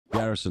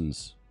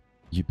garrisons,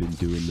 you've been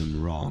doing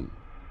them wrong.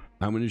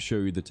 I'm going to show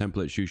you the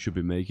templates you should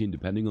be making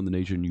depending on the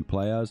nation you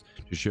play as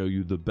to show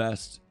you the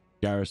best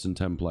garrison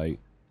template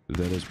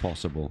that is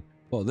possible.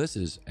 Well, this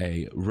is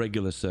a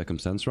regular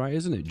circumstance, right?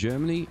 Isn't it?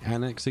 Germany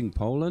annexing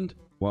Poland?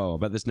 Whoa, I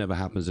bet this never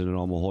happens in a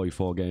normal Hoi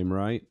 4 game,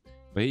 right?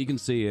 But here you can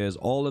see is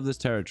all of this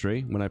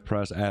territory, when I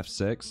press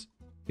F6,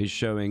 is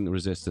showing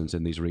resistance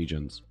in these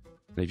regions.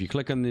 And if you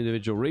click on the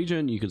individual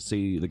region, you can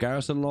see the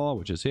garrison law,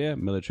 which is here,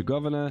 military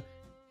governor,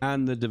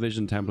 and the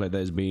division template that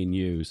is being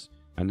used.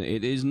 And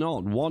it is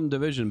not one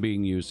division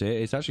being used here.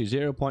 It's actually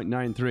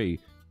 0.93.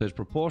 So it's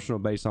proportional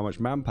based on how much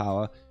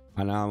manpower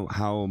and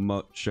how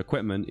much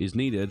equipment is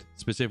needed,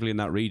 specifically in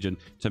that region,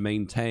 to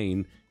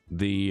maintain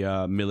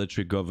the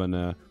military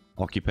governor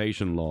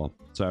occupation law.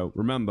 So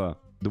remember,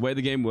 the way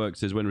the game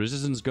works is when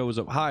resistance goes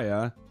up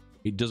higher,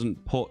 it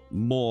doesn't put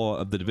more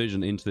of the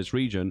division into this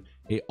region.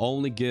 It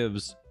only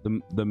gives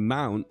the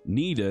amount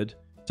needed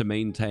to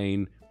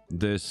maintain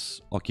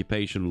this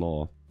occupation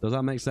law. Does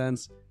that make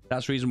sense?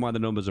 That's the reason why the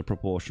numbers are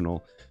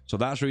proportional. So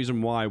that's the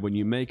reason why when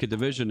you make a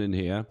division in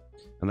here,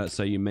 and let's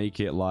say you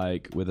make it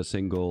like with a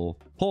single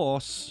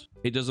horse,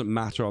 it doesn't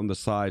matter on the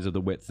size of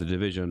the width of the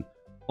division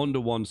under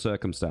one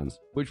circumstance,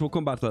 which we'll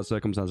come back to that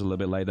circumstance a little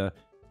bit later.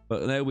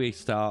 But there we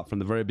start from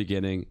the very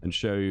beginning and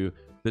show you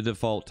the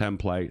default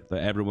template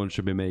that everyone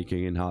should be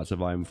making in Hearts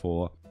of Iron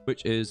 4,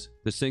 which is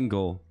the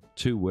single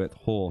 2-width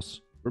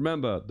horse.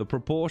 Remember, the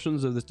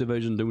proportions of this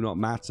division do not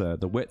matter.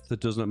 The width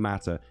that doesn't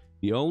matter.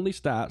 The only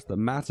stats that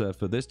matter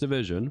for this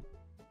division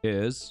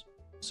is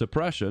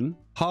suppression,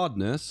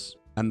 hardness,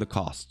 and the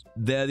cost.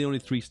 They're the only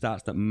 3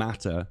 stats that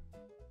matter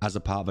as a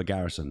part of a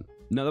garrison.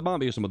 Now, there might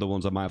be some other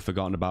ones I might have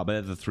forgotten about, but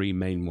they're the 3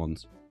 main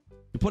ones.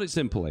 To put it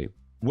simply,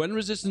 when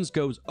resistance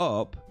goes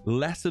up,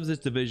 less of this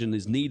division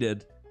is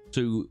needed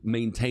to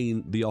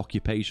maintain the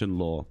occupation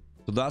law.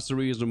 So that's the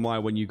reason why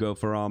when you go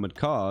for armored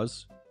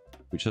cars,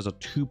 which has a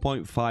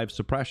 2.5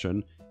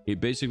 suppression, it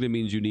basically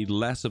means you need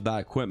less of that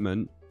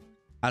equipment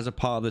as a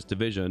part of this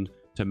division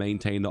to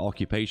maintain the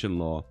occupation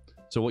law.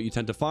 So what you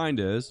tend to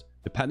find is,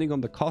 depending on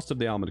the cost of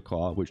the armored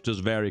car, which does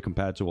vary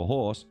compared to a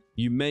horse,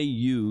 you may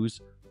use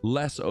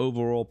less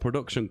overall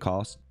production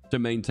costs to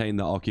maintain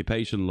the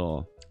occupation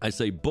law. I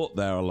say but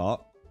there a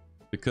lot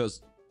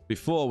because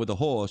before with a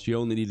horse, you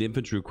only need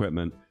infantry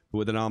equipment. But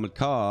with an armored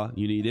car,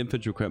 you need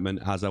infantry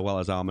equipment as well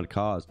as armored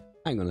cars.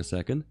 Hang on a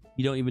second.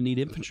 You don't even need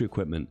infantry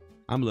equipment.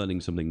 I'm learning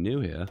something new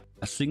here.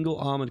 A single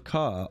armored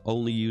car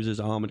only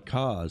uses armored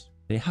cars.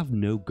 They have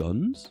no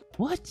guns?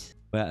 What?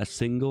 Where a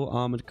single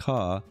armored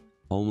car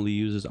only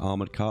uses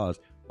armored cars.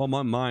 Well,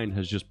 my mind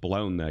has just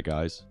blown there,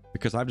 guys,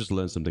 because I've just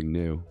learned something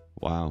new.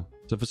 Wow.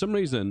 So for some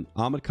reason,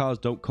 armored cars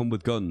don't come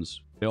with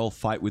guns. They all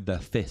fight with their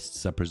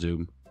fists, I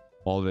presume.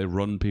 Or they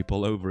run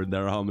people over in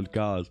their armored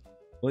cars.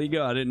 Well, you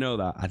go. I didn't know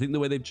that. I think the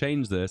way they've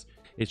changed this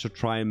is to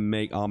try and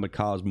make armored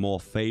cars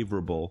more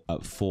favorable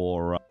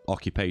for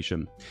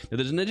occupation. Now,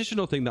 there's an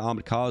additional thing that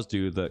armored cars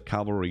do that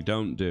cavalry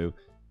don't do,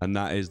 and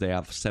that is they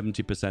have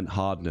 70%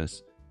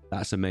 hardness.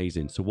 That's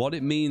amazing. So what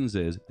it means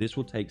is this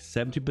will take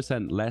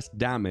 70% less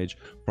damage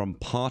from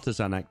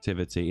partisan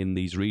activity in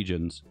these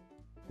regions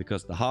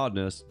because the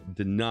hardness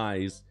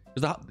denies...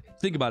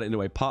 Think about it in a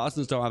way.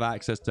 Partisans don't have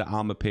access to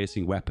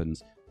armor-piercing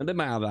weapons. And they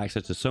might have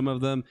access to some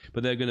of them,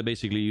 but they're going to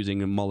basically using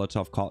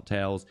Molotov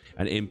cocktails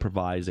and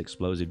improvised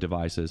explosive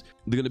devices.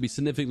 They're going to be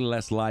significantly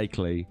less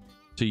likely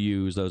to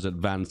use those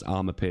advanced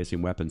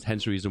armor-piercing weapons.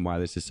 Hence the reason why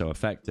this is so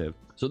effective.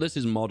 So this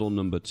is model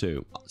number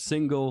 2.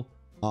 Single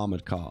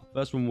armored car.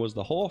 First one was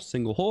the horse,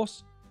 single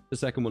horse. The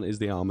second one is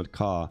the armored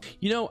car.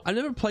 You know, I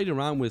never played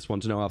around with this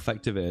one to know how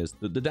effective it is.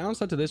 The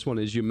downside to this one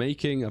is you're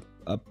making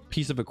a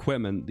piece of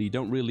equipment that you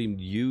don't really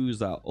use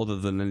that other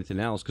than anything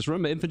else. Because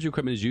remember, infantry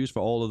equipment is used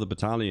for all of the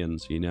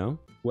battalions, you know?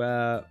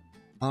 Where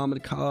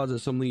armored cars are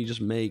something you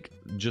just make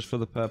just for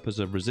the purpose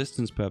of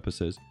resistance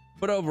purposes.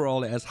 But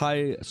overall, it has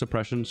high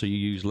suppression, so you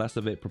use less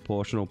of it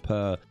proportional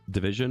per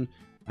division.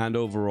 And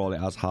overall, it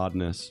has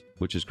hardness,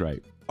 which is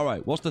great. All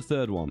right, what's the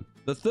third one?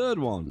 The third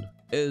one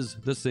is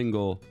the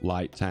single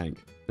light tank.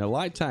 Now,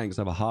 light tanks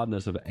have a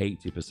hardness of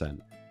 80%.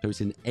 So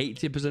it's an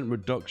 80%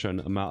 reduction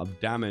amount of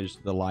damage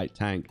the light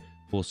tank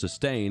will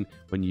sustain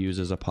when used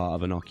as a part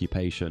of an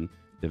occupation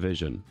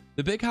division.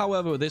 The big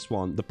however with this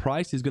one, the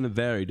price is going to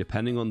vary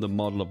depending on the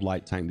model of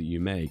light tank that you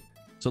make.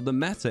 So the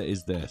meta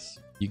is this.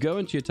 You go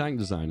into your tank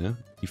designer,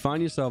 you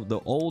find yourself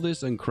the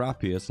oldest and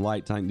crappiest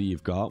light tank that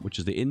you've got, which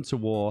is the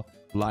interwar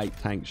light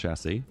tank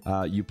chassis.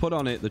 You put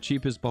on it the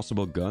cheapest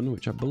possible gun,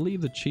 which I believe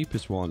the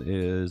cheapest one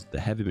is the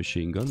heavy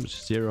machine gun, which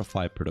is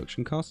 0.5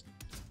 production cost.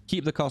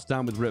 Keep the cost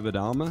down with riveted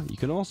armor. You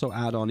can also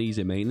add on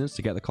easy maintenance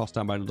to get the cost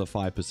down by another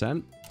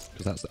 5%,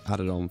 because that's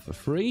added on for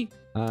free.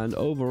 And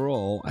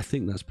overall, I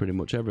think that's pretty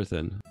much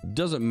everything.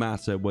 Doesn't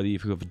matter whether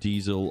you've got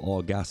diesel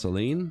or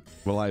gasoline.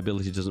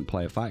 Reliability doesn't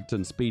play a factor,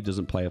 and speed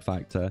doesn't play a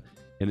factor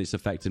in its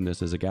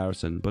effectiveness as a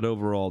garrison. But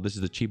overall, this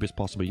is the cheapest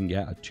possible you can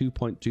get at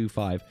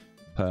 2.25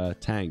 per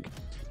tank.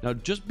 Now,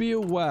 just be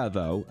aware,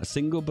 though, a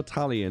single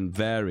battalion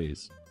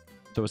varies.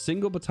 So a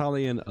single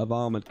battalion of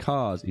armored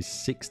cars is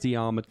 60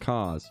 armored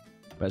cars.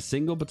 But a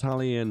single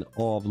battalion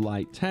of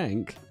light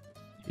tank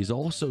is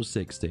also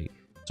 60.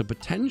 So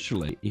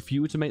potentially, if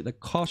you were to make the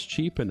cost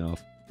cheap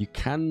enough, you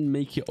can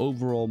make it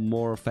overall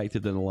more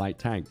effective than a light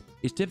tank.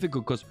 It's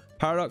difficult because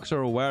Paradox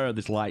are aware of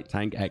this light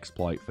tank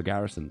exploit for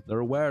Garrison. They're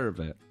aware of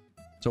it.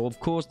 So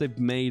of course they've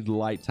made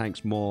light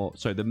tanks more,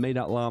 sorry, they've made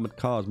armored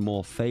cars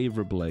more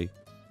favorably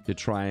to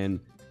try and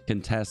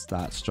contest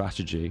that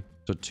strategy.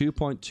 So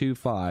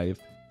 2.25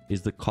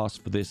 is the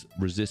cost for this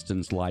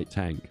resistance light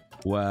tank,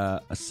 where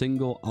a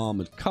single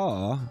armored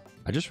car,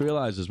 I just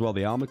realized as well,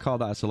 the armored car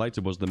that I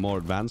selected was the more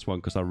advanced one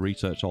because I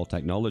researched all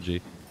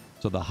technology.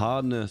 So the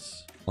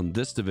hardness on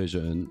this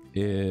division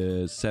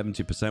is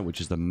 70%,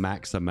 which is the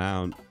max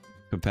amount,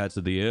 compared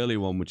to the early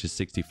one, which is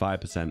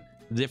 65%.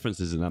 The difference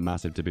isn't that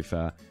massive, to be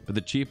fair. But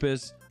the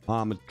cheapest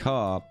armored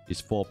car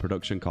is 4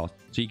 production costs.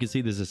 So you can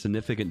see there's a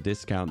significant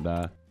discount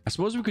there. I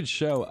suppose we could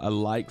show a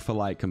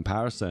like-for-like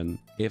comparison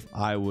if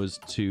I was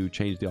to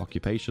change the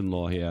occupation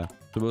law here.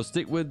 So we'll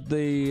stick with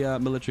the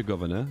military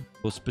governor.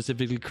 We'll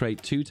specifically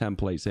create 2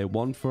 templates here.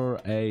 One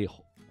for a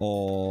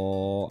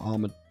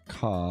armored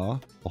car,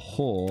 a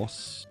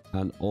horse,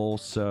 and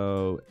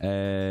also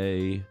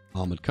a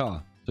armored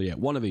car. So yeah,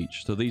 1 of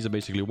each. So these are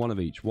basically 1 of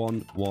each.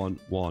 1, 1,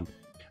 1.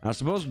 And I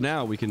suppose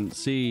now we can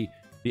see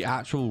the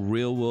actual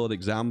real-world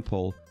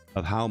example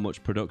of how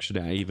much production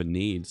it even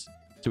needs.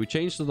 So we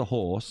change to the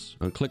horse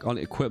and click on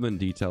equipment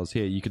details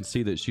here. You can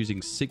see that it's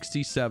using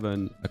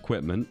 67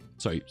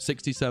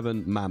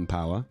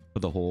 manpower for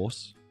the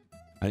horse,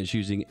 and it's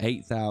using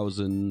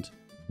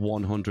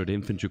 8,100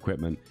 infantry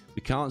equipment.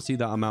 We can't see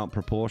that amount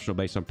proportional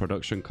based on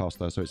production cost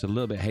though, so it's a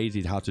little bit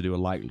hazy how to do a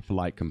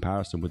like-for-like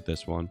comparison with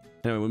this one.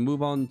 Anyway, we'll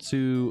move on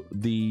to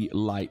the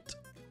light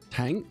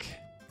tank.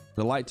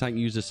 The light tank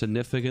uses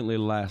significantly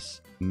less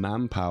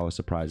manpower,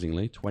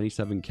 surprisingly,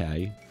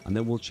 27k. And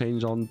then we'll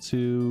change on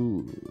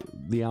to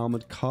the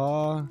armored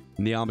car.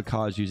 And the armored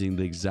car is using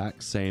the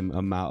exact same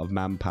amount of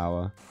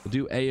manpower. We'll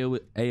do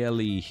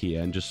ALE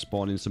here and just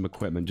spawn in some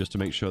equipment just to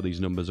make sure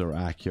these numbers are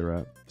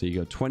accurate. So you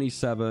go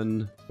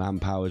 27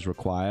 manpower is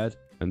required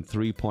and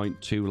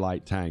 3.2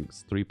 light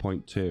tanks,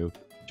 3.2.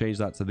 Change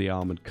that to the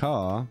armored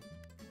car.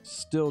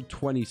 Still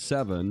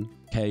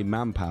 27k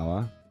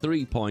manpower,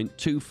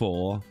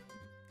 3.24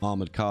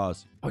 armored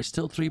cars. Oh, it's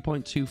still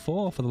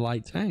 3.24 for the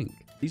light tank.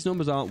 These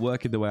numbers aren't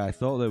working the way I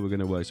thought they were going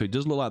to work. So it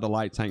does look like the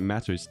light tank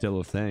meta is still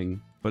a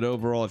thing. But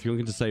overall, if you're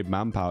looking to save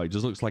manpower, it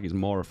just looks like it's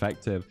more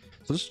effective.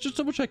 So let's just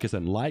double check this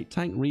then. Light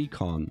tank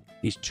recon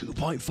is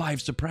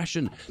 2.5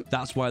 suppression.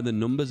 That's why the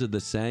numbers are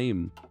the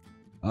same.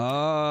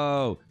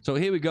 Oh, so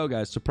here we go,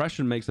 guys.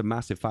 Suppression makes a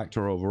massive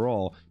factor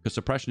overall because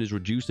suppression is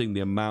reducing the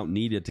amount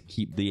needed to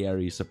keep the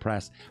area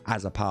suppressed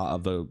as a part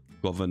of the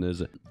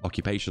governor's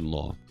occupation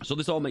law. So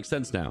this all makes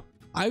sense now.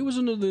 I was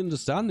under the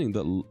understanding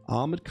that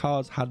armored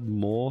cars had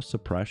more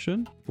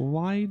suppression.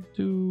 Why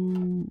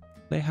do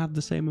they have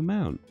the same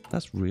amount?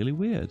 That's really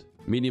weird.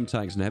 Medium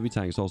tanks and heavy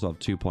tanks also have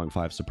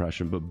 2.5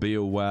 suppression, but be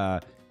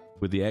aware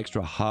with the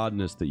extra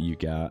hardness that you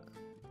get,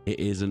 it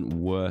isn't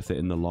worth it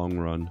in the long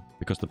run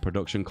because the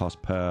production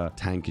cost per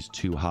tank is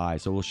too high.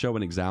 So we'll show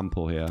an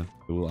example here.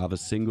 We'll have a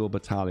single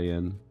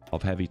battalion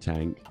of heavy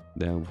tank.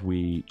 Then if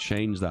we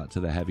change that to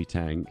the heavy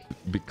tank,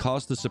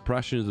 because the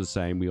suppression is the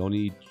same, we only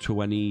need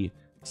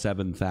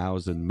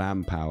 27,000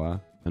 manpower,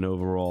 and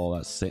overall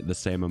that's the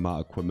same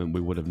amount of equipment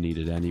we would have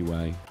needed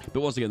anyway.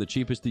 But once again, the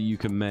cheapest that you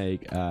can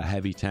make a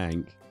heavy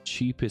tank,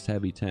 cheapest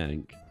heavy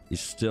tank,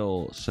 is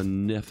still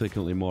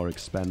significantly more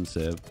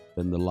expensive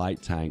than the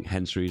light tank.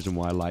 Hence the reason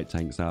why light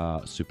tanks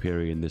are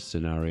superior in this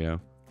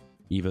scenario,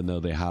 even though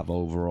they have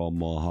overall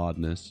more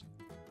hardness.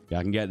 Yeah,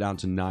 I can get down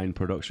to 9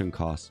 production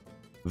costs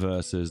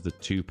versus the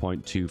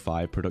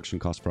 2.25 production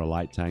cost for a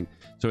light tank.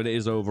 So it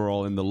is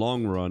overall in the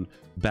long run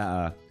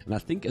better. And I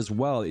think as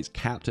well it's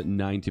capped at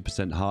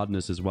 90%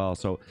 hardness as well.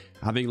 So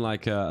having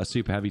like a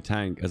super heavy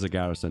tank as a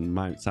garrison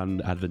might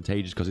sound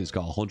advantageous because it's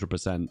got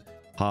 100%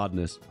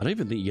 hardness. I don't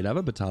even think you can have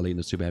a battalion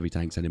of super heavy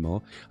tanks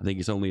anymore. I think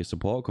it's only a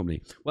support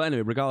company. Well,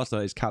 anyway, regardless of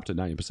that, it's capped at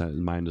 90%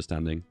 in my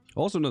understanding.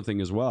 Also, another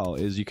thing as well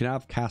is you can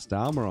have cast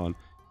armor on.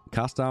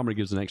 Cast armor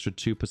gives an extra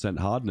 2%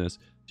 hardness.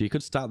 So you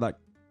could stack that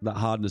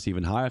hardness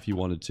even higher if you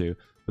wanted to,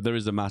 but there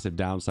is a massive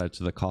downside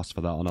to the cost for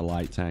that on a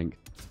light tank.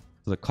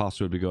 So the cost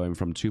would be going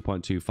from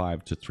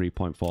 2.25 to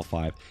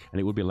 3.45,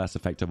 and it would be less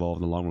effective over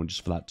in the long run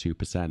just for that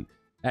 2%.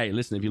 Hey,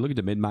 listen, if you're looking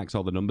to min-max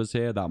all the numbers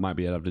here, that might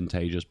be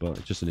advantageous, but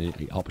it's just an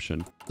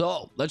option.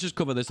 So let's just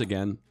cover this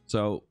again.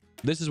 So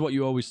this is what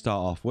you always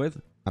start off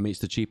with. I mean, it's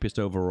the cheapest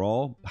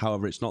overall.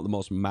 However, it's not the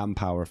most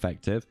manpower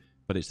effective,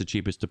 but it's the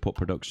cheapest to put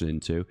production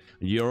into.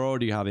 You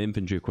already have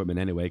infantry equipment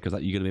anyway, because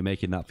you're going to be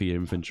making that for your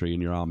infantry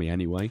in your army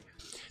anyway.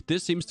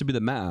 This seems to be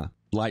the meta.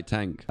 Light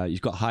tank.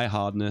 You've got high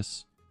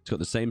hardness. It's got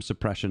the same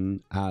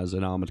suppression as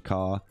an armored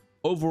car.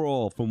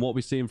 Overall, from what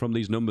we've seen from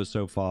these numbers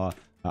so far,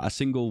 a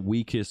single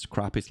weakest,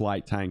 crappiest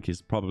light tank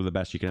is probably the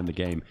best you can end the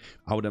game.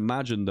 I would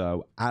imagine,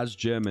 though, as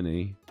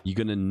Germany, you're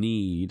going to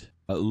need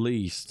at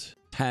least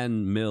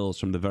 10 mils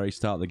from the very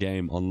start of the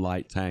game on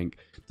light tank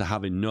to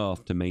have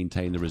enough to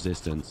maintain the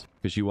resistance,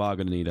 because you are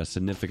going to need a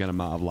significant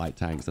amount of light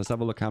tanks. Let's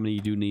have a look how many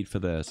you do need for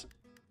this.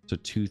 So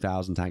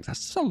 2,000 tanks.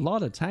 That's a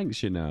lot of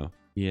tanks, you know.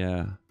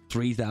 Yeah.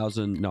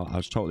 3,000. No, I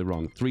was totally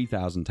wrong.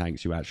 3,000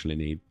 tanks you actually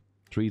need.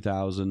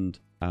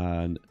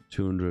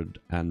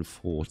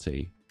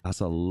 3,240. That's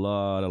a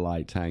lot of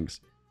light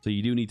tanks. So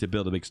you do need to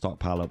build a big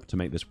stockpile up to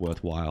make this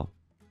worthwhile.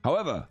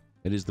 However,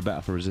 it is the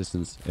better for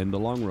resistance in the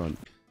long run.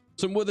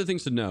 Some other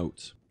things to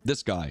note.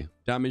 This guy,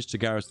 damage to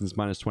garrisons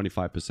minus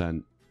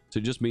 25%. So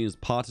it just means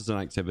partisan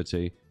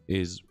activity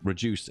is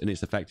reduced in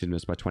its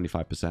effectiveness by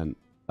 25%.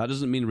 That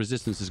doesn't mean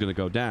resistance is going to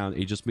go down.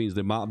 It just means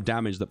the amount of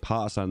damage that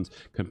partisans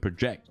can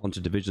project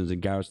onto divisions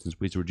and garrisons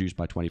is reduced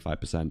by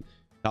 25%.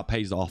 That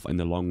pays off in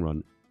the long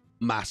run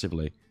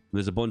massively.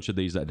 There's a bunch of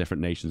these that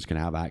different nations can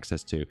have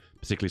access to,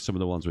 particularly some of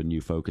the ones with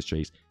new focus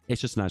trees.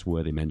 It's just a nice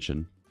worthy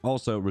mention.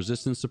 Also,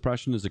 resistance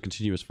suppression is a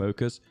continuous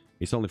focus.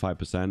 It's only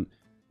 5%.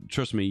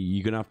 Trust me,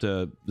 you're going to have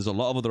to... There's a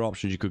lot of other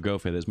options you could go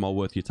for that's more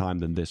worth your time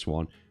than this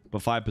one.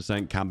 But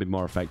 5% can be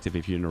more effective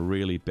if you're in a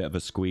really bit of a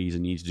squeeze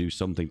and you need to do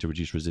something to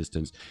reduce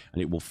resistance.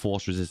 And it will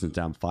force resistance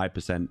down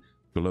 5%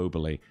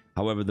 globally.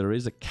 However, there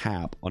is a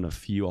cap on a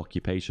few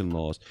occupation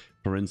laws.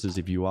 For instance,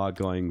 if you are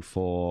going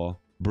for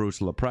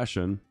brutal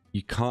oppression,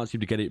 you can't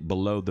seem to get it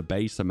below the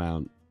base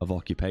amount of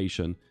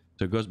occupation.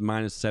 So it goes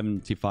minus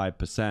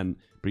 75%,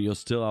 but you'll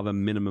still have a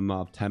minimum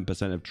of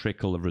 10% of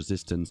trickle of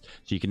resistance.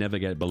 So you can never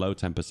get it below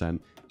 10%.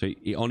 So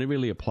it only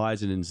really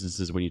applies in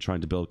instances when you're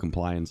trying to build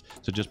compliance.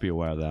 So just be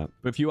aware of that.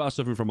 But if you are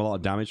suffering from a lot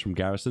of damage from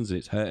garrisons and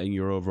it's hurting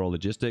your overall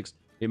logistics,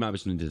 it might be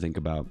something to think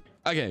about.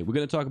 Okay, we're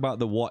going to talk about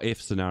the what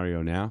if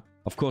scenario now.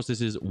 Of course,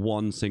 this is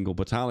one single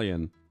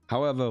battalion.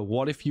 However,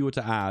 what if you were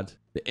to add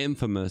the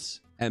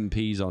infamous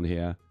MPs on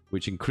here,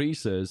 which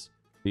increases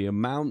the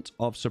amount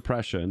of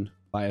suppression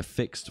by a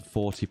fixed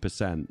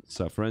 40%.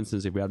 So for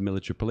instance, if we had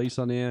military police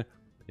on here,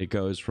 it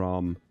goes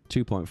from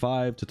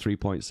 2.5 to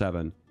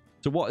 3.7.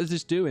 So what is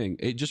this doing?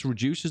 It just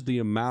reduces the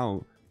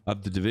amount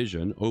of the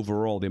division,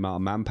 overall, the amount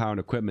of manpower and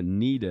equipment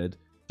needed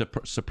to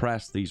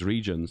suppress these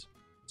regions.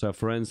 So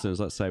for instance,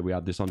 let's say we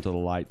add this onto the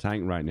light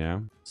tank right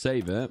now,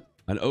 save it.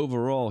 And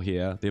overall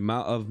here, the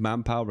amount of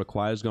manpower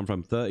required has gone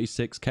from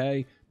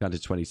 36k down to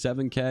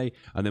 27k.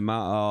 And the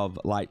amount of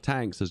light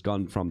tanks has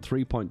gone from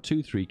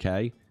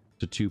 3.23k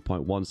to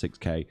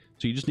 2.16k.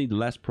 So you just need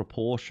less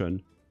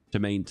proportion to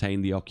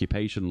maintain the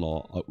occupation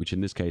law, which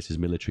in this case is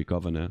military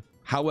governor.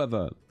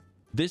 However,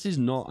 this is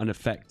not an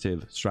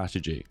effective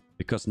strategy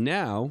because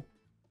now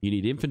you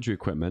need infantry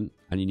equipment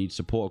and you need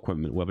support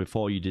equipment where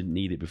before you didn't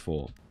need it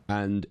before.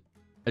 And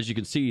as you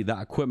can see,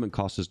 that equipment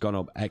cost has gone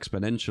up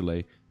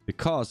exponentially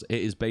because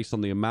it is based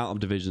on the amount of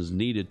divisions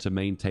needed to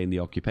maintain the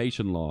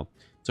occupation law.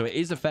 So it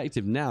is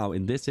effective now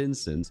in this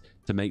instance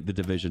to make the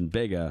division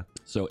bigger.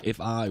 So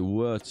if I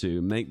were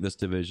to make this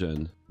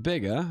division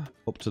bigger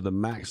up to the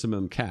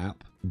maximum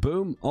cap,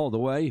 boom, all the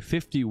way,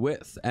 50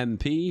 width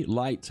MP,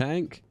 light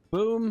tank,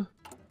 boom.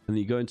 And then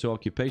you go into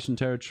occupation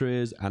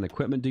territories and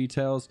equipment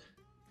details.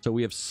 So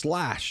we have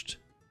slashed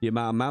the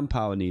amount of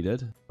manpower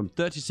needed from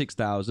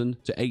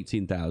 36,000 to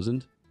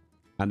 18,000.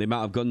 And the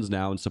amount of guns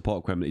now and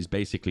support equipment is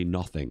basically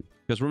nothing.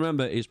 Because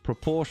remember, it's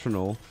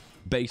proportional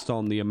based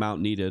on the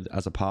amount needed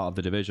as a part of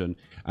the division.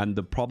 And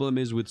the problem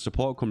is with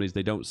support companies,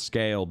 they don't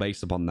scale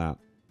based upon that.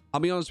 I'll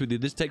be honest with you,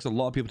 this takes a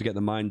lot of people to get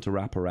the mind to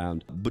wrap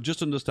around. But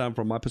just understand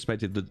from my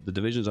perspective, the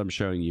divisions I'm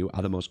showing you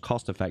are the most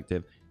cost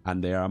effective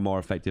and they are more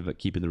effective at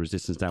keeping the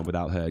resistance down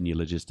without hurting your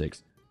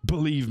logistics.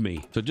 Believe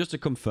me. So just to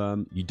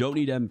confirm, you don't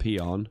need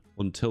MP on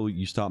until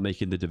you start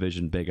making the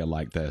division bigger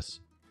like this.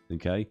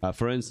 Okay?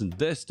 For instance,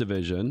 this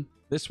division,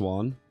 this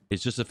one,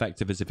 is just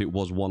effective as if it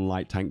was one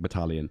light tank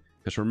battalion.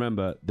 Because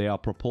remember, they are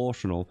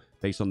proportional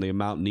based on the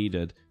amount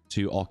needed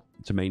to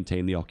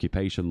maintain the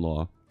occupation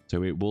law.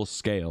 So it will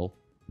scale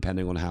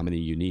depending on how many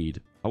you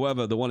need.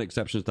 However, the one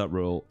exception to that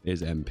rule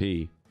is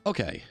MP.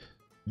 Okay,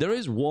 there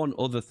is one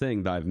other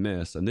thing that I've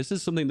missed, and this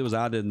is something that was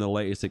added in the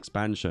latest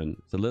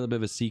expansion. It's a little bit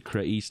of a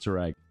secret Easter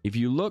egg. If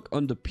you look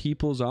under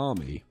People's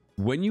Army,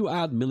 when you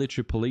add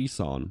military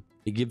police on,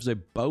 it gives a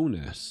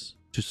bonus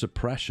to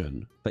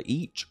suppression for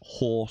each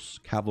horse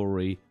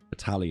cavalry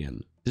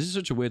battalion. This is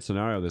such a weird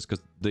scenario, this,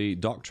 because the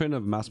doctrine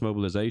of mass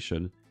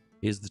mobilization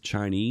is the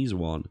Chinese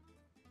one.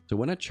 So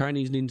when a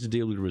Chinese needs to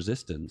deal with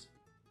resistance,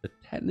 they're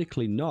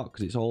technically not,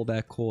 because it's all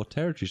their core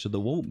territory, so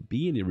there won't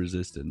be any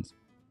resistance.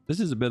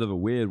 This is a bit of a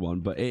weird one,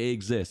 but it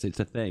exists.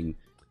 It's a thing.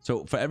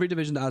 So for every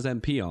division that has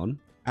MP on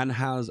and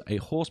has a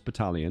horse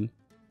battalion,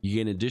 you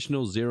get an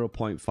additional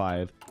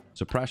 0.5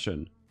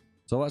 suppression.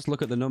 So let's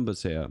look at the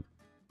numbers here.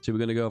 So we're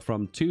going to go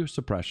from 2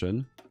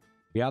 suppression.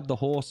 We add the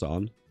horse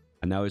on,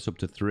 and now it's up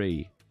to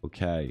 3.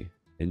 Okay,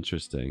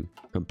 interesting.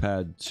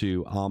 Compared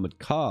to armored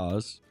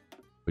cars,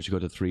 which go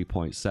to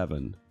 3.7.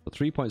 So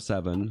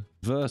 3.7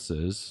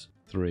 versus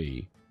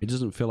 3. It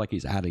doesn't feel like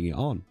it's adding it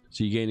on.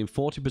 So you're gaining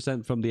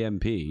 40% from the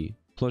MP,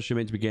 plus you're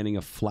meant to be gaining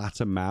a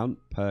flat amount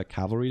per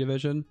cavalry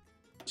division.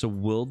 So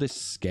will this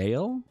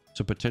scale?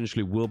 So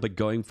potentially will be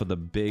going for the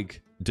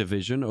big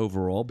division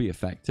overall be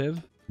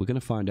effective? We're going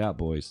to find out,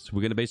 boys. So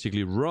we're going to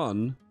basically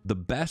run the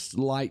best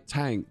light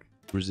tank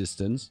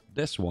resistance,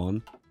 this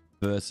one,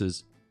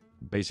 versus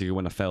basically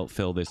when I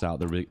fill this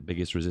out, the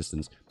biggest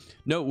resistance.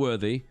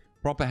 Noteworthy,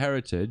 proper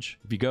heritage,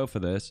 if you go for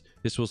this,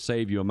 this will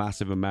save you a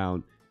massive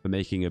amount for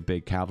making a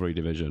big cavalry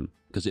division,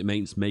 because it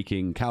makes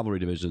making cavalry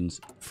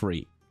divisions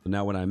free. So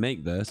now when I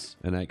make this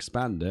and I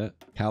expand it,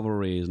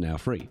 cavalry is now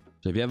free.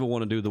 So if you ever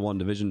want to do the one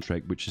division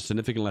trick, which is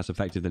significantly less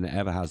effective than it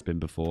ever has been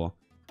before,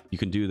 you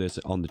can do this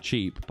on the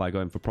cheap by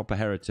going for proper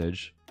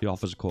heritage, the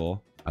officer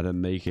corps, and then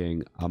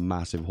making a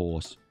massive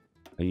horse.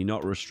 And you're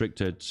not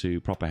restricted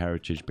to proper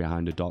heritage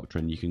behind a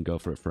doctrine. You can go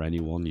for it for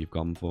anyone you've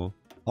gone for.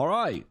 All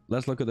right,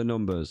 let's look at the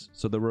numbers.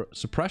 So the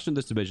suppression of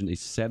this division is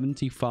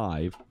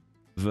 75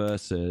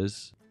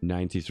 versus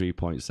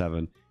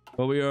 93.7.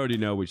 Well, we already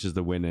know which is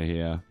the winner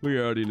here. We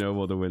already know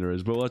what the winner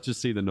is, but let's just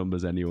see the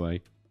numbers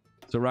anyway.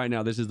 So right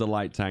now, this is the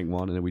light tank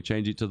one, and then we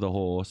change it to the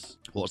horse.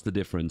 What's the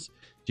difference? So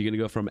you're going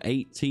to go from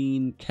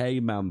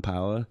 18k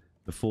manpower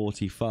to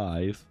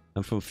 45,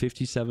 and from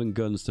 57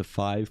 guns to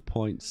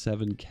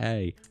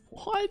 5.7k.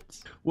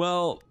 What?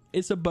 Well,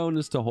 it's a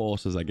bonus to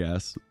horses, I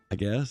guess,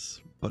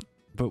 but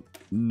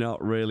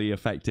not really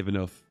effective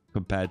enough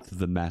compared to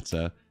the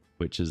meta,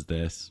 which is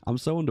this. I'm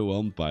so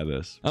underwhelmed by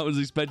this. I was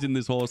expecting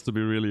this horse to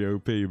be really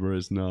OP, but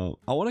it's not.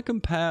 I want to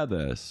compare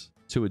this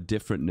to a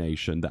different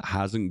nation that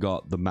hasn't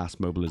got the mass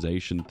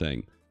mobilization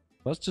thing.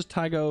 Let's just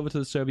tag over to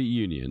the Soviet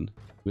Union.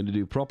 We're going to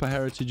do proper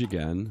heritage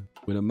again.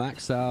 We're going to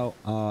max out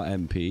our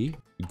MP.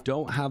 We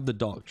don't have the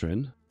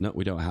doctrine. No,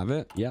 we don't have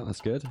it. Yeah, that's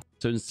good.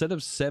 So instead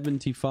of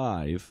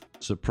 75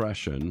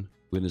 suppression,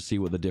 we're going to see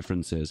what the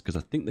difference is, because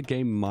I think the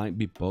game might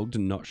be bugged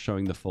and not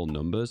showing the full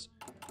numbers.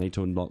 Need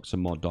to unlock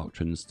some more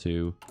doctrines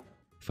to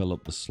fill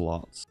up the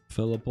slots.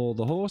 Fill up all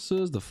the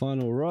horses, the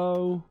final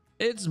row.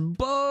 It's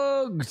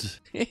bugged.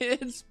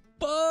 It's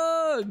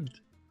bugged.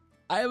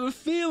 I have a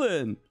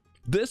feeling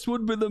this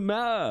would be the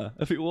meta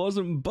if it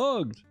wasn't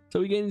bugged. So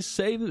we're getting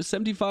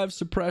 75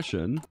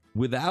 suppression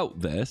without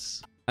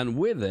this, and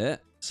with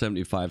it,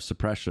 75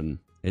 suppression.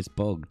 It's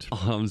bugged.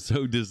 Oh, I'm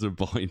so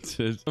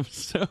disappointed. I'm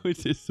so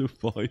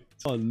disappointed.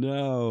 Oh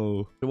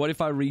no. So what if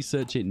I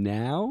research it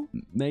now?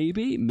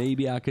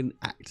 Maybe I can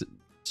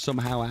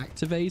somehow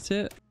activate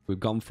it. We've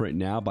gone for it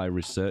now by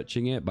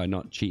researching it, by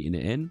not cheating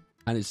it in,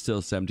 and it's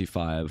still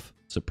 75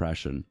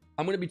 suppression.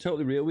 I'm going to be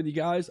totally real with you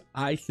guys.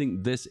 I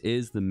think this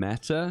is the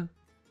meta,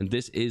 and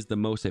this is the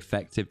most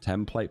effective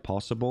template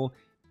possible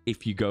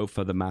if you go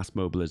for the mass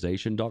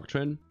mobilization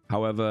doctrine.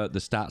 However, the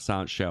stats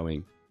aren't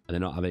showing, and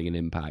they're not having an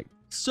impact.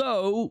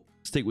 So,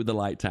 stick with the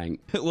light tank.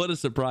 What a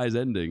surprise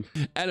ending.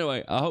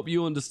 Anyway, I hope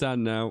you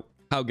understand now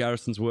how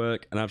garrisons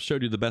work, and I've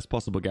showed you the best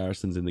possible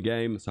garrisons in the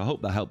game, so I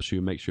hope that helps you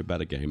and makes you a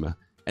better gamer.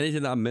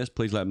 Anything that I missed,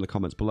 please let them in the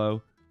comments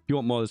below. If you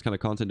want more of this kind of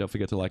content, don't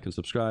forget to like and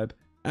subscribe.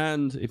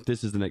 And if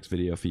this is the next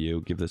video for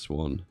you, give this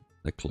one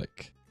a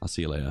click. I'll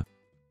see you later.